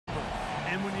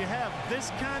And when you have this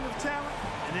kind of talent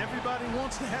and everybody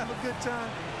wants to have a good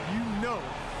time, you know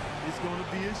it's going to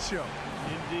be a show.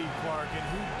 Indeed, Clark, and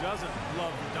who doesn't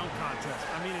love the dunk contest?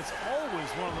 I mean, it's always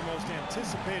one of the most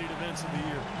anticipated events of the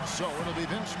year. So it'll be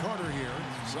Vince Carter here.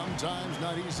 Sometimes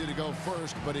not easy to go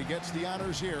first, but he gets the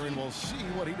honors here, and we'll see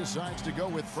what he decides to go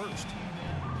with first.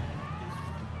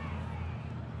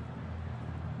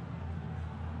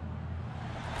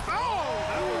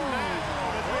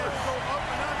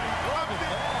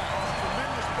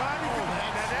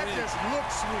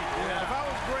 Sweet. Yeah. If I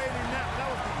was grading that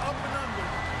was the up and under.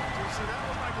 So see, that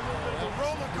was like a little bit of a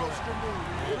roller coaster move.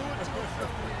 You threw it to his foot,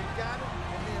 he got it,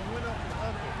 and then went up and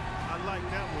under. I like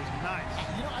that was nice.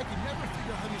 You know, I can never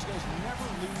figure out how these guys never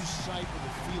lose sight of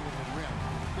the feel of the rim.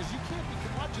 Because you can't be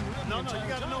watching the rim the entire you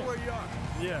got to know where you are.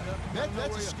 Yeah.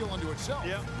 That's a skill unto itself.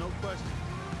 Yeah, no question.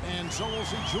 And so we'll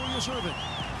see Julius Erving.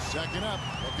 Second up,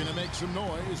 looking to make some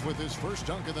noise with his first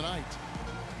dunk of the night.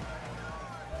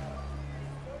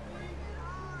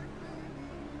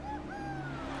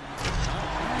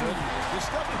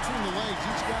 Stuff between the legs,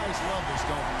 these guys love this,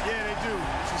 don't they? Yeah, they do.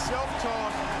 It's a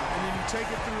self-toss, and then you take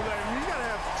it through the legs. You got to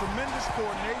have tremendous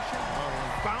coordination,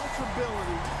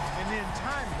 bounceability, and then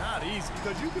timing. Not easy.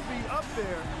 Because you could be up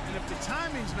there, and if the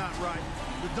timing's not right,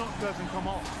 the dunk doesn't come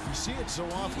off. You see it so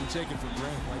often taken for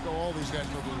granted, like, oh, all these guys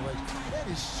know their legs. That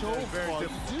is so hard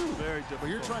to do. Very difficult.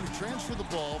 But you're trying to transfer the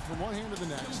ball from one hand to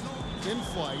the next, in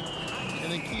flight,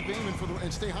 and then keep aiming for and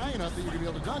stay high enough that you're going to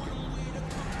be able to dunk it.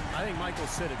 I think Michael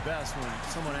said it best when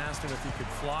someone asked him if he could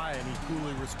fly, and he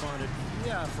coolly responded,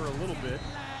 yeah, for a little bit.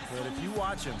 But if you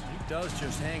watch him, he does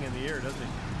just hang in the air, doesn't he?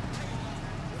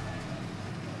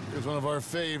 Here's one of our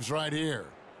faves right here.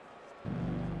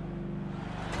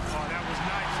 Oh, that was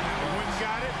nice. Went and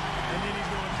got it, and then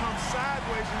he's going to come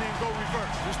sideways and then go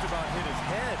reverse. Just about hit his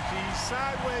head. He's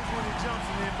sideways when he jumps,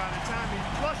 and then by the time he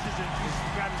flushes it, he's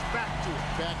got his back to it.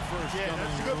 Back first. Yeah,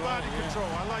 that's good body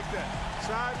control. I like that.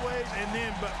 Sideways and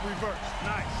then but reverse.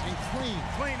 Nice. And clean.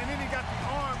 Clean. And then he got the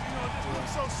arm, you know, it just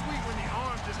looks so sweet when the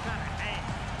arm just kind of hangs.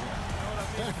 You know what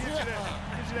I mean?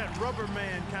 It gives you that rubber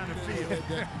man kind of feel.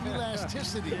 That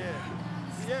elasticity.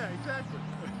 Yeah, exactly.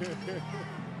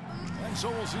 And so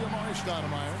we'll see Amari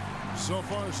Stoudemire. So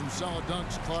far, some solid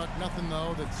dunks, Clark. Nothing,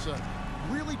 though, that's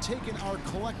really taken our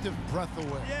collective breath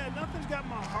away. Yeah, nothing's got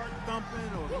my heart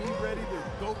thumping or me ready to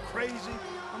go crazy.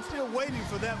 I'm still waiting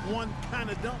for that one kind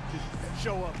of dunk to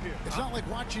show up here. It's not like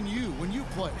watching you when you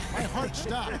play. My heart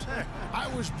stopped. I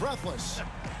was breathless.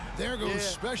 There goes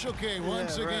Special K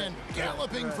once again,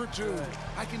 galloping for two. Right.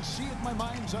 I can see it in my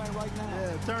mind's eye right now.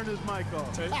 Yeah, turn his mic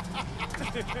off. There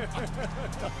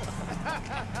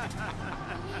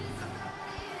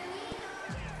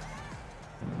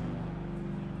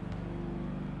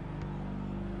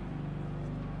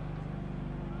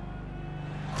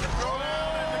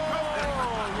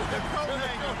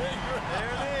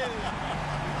it is.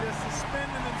 He's just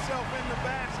suspending himself in the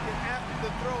basket after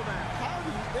the throwdown. How do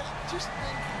you just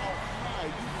think how high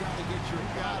you got to get your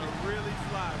body. Gotta really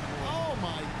fly, boy. Oh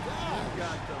my God! You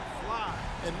got to fly.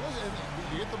 And listen,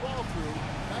 you get the ball through.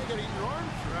 Now you got to eat your arm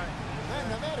through. Right.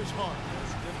 Now that is hard.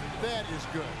 That is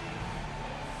good.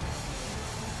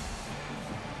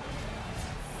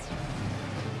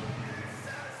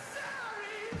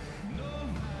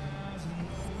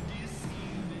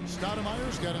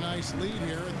 Stoudemire's got a nice lead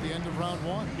here at the end of round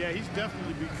one. Yeah, he's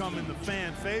definitely becoming the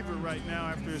fan favorite right now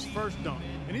after his first dunk.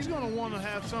 And he's going to want to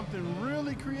have something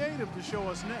really creative to show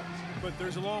us next. But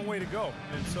there's a long way to go.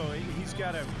 And so he's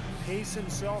got to pace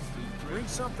himself, bring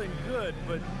something good,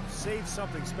 but save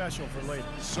something special for later.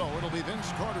 So it'll be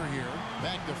Vince Carter here,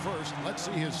 back to first. Let's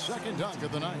see his second dunk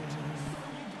of the night.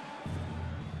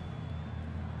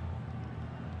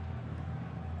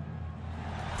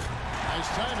 Nice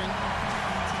timing.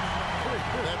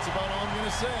 That's about all I'm going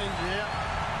to say. Yeah.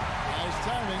 Nice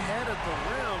timing. Head at the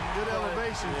rim. Good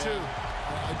elevation, too.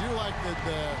 I do like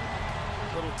the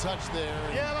little touch there.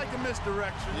 Yeah, I like the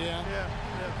misdirection. Yeah. Yeah.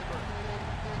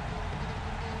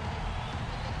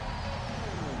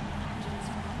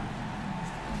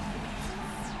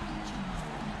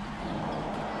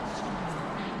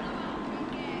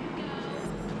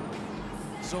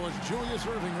 So is Julius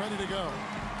Erving ready to go?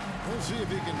 We'll see if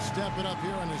he can step it up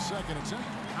here on his second attempt.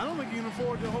 I don't think he can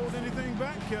afford to hold anything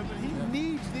back, Kevin. He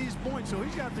needs these points, so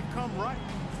he's got to come right.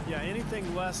 Yeah,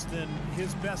 anything less than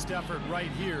his best effort right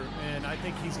here, and I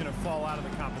think he's going to fall out of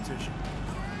the competition.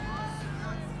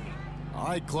 All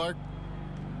right, Clark.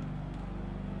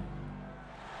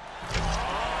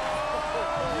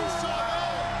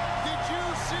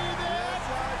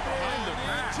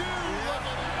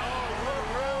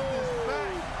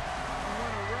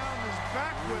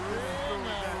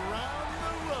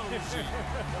 we've seen.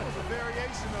 That was a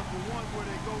variation of the one where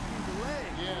they go through the leg.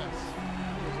 Yes.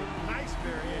 It was a nice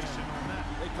variation on that.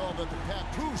 They call that the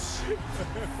papoose.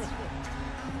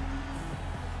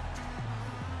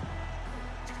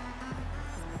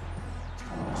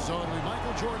 So it'll be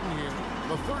Michael Jordan here,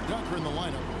 the third dunker in the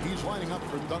lineup. He's lining up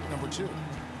for dunk number 2.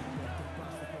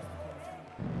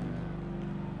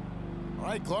 All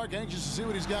right, Clark, anxious to see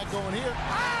what he's got going here.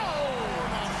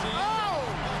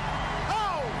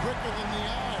 Quicker than the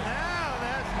eye. Now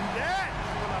that's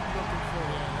what I'm looking for.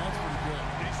 Yeah, that's pretty good.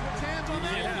 Did he switch hands on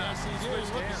that? Yes, he did.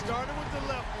 Look, he started with the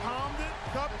left, palmed it,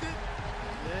 cupped it.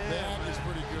 That is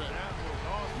pretty good. That was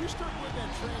awesome. You start with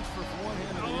that transfer from one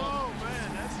hand to the other. Oh,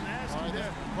 man, that's nasty. All right, there.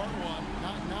 that's part one.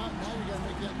 Now you got to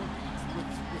make that look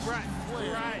with Right,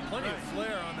 flair. right. Plenty of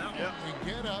flair on that one. And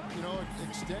get up,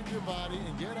 extend your body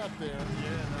and get up there.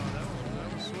 Yeah, no, that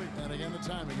was sweet. And again, the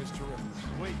timing is terrific.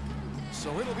 Sweet. So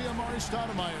it'll be Amari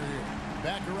Stoudemire here.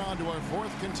 Back around to our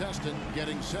fourth contestant,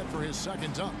 getting set for his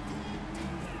second dunk.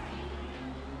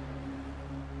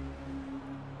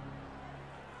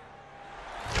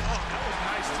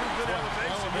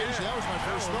 Elevation. That was my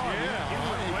first thought. Yeah, he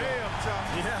went way up top.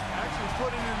 Yeah. Actually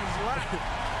put it in his lap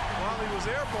while he was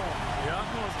airborne. Yeah.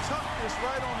 He's going to tuck this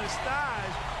right on his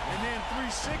thighs and then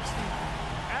 360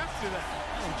 after that.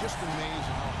 Oh, just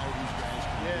amazing how these guys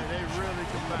can Yeah, they really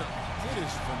can bounce. It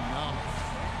is phenomenal.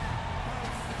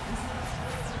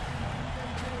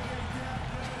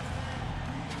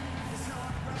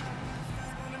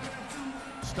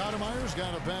 Stoudemire's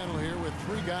got a battle here with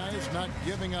 3 guys not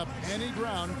giving up any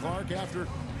ground, Clark, after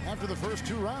the first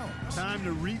 2 rounds. Time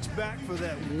to reach back for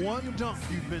that one dunk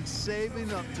you've been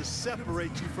saving up to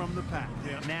separate you from the pack.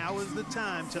 Yeah. Now is the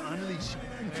time to unleash it.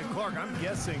 And Clark, I'm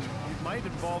guessing it might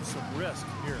involve some risk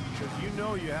here because you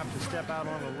know you have to step out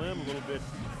on a limb a little bit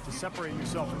to separate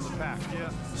yourself from the pack. Yeah.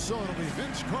 So it'll be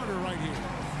Vince Carter right here.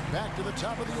 Back to the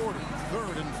top of the order,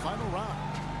 third and final round.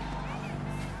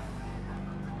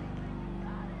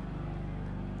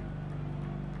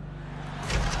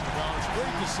 Great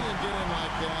to see him get in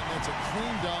like that. That's a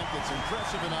clean dunk. It's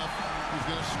impressive enough. He's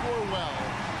going to score well.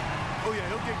 Oh, yeah,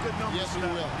 he'll get good numbers. Yes, for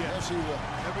he that. will. Yeah. Yes, he will.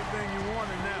 Everything you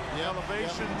want in that. Yep.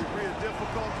 Elevation, Yep. degree of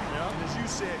difficulty, and as you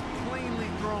said,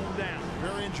 cleanly thrown down.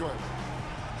 Very enjoyable.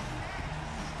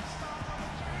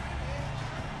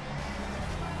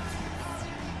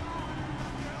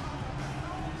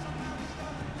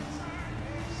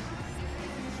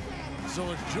 So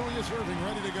it's Julius Erving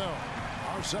ready to go.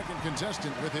 Our second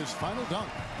contestant with his final dunk.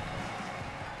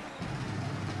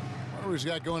 What do we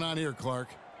got going on here, Clark?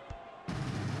 360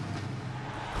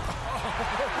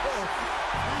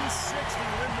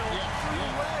 windmill.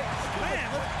 Man,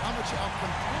 How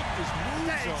complete this move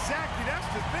yeah, exactly. That's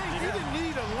the thing. Yeah. He didn't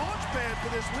need a launch pad for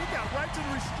this. We got right to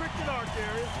the restricted arc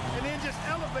area and then just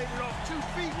elevated off 2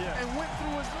 feet and went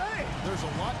through his leg. There's a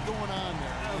lot going on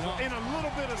there. In a little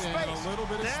bit of space. In a little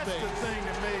bit of That's space. the thing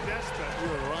that made that special.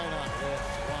 You were right on. Yeah.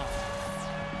 Wow.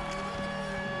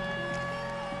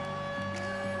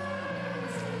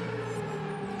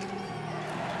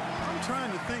 I'm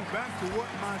trying to think back to what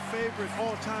my favorite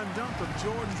all-time dunk of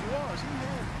Jordan's was. He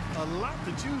had a lot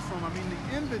to choose from. I mean,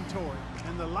 the inventory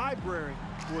and the library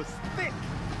was thick.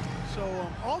 So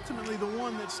ultimately, the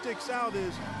one that sticks out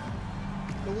is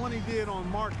the one he did on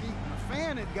Mark Eaton. A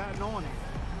fan had gotten on him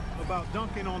about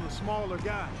dunking on the smaller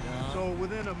guy. Yeah. So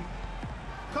within a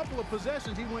couple of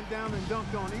possessions, he went down and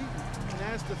dunked on Eaton and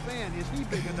asked the fan, is he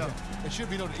big enough? It should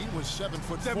be noted, Eaton was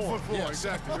 7'4". 7'4", Yes.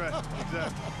 exactly, right,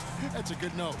 exactly. That's a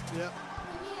good note. Yep.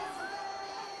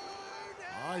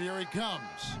 All right, here he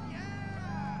comes.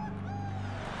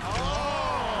 Oh,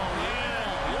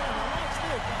 Yeah, watch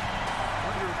this.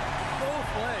 Under both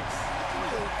legs.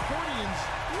 Accordions.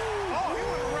 Oh, he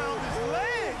went around his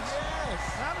legs. Yes.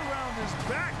 Not around his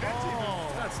back. That's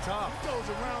That's tough. He goes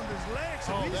around his legs.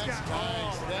 So Oh, he's that's got,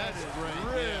 nice. Oh, That's that is great.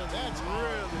 Really, Yeah, that's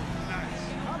really nice.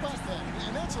 How about that?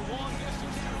 And that's a long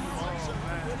distance. Oh,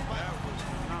 man, that was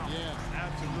phenomenal. Yeah.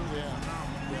 Absolutely Yeah.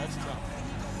 phenomenal. That's tough.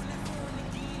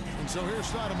 And so here's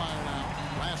Stoudemire now.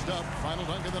 Last up, final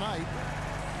dunk of the night.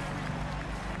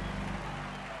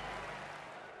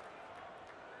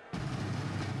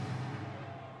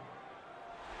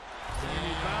 And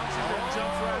he bounces and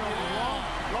jumps right in.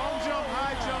 Long jump,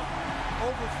 high jump,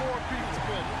 over 4 people. That's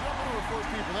good. Jumping over 4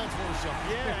 people, that's worth something.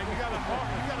 Yeah, and you got a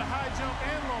high jump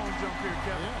and long jump here,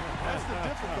 Kevin. Yeah. That's the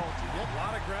difficulty. A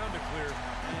lot of ground to clear.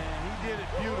 And he did it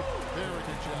beautifully. Very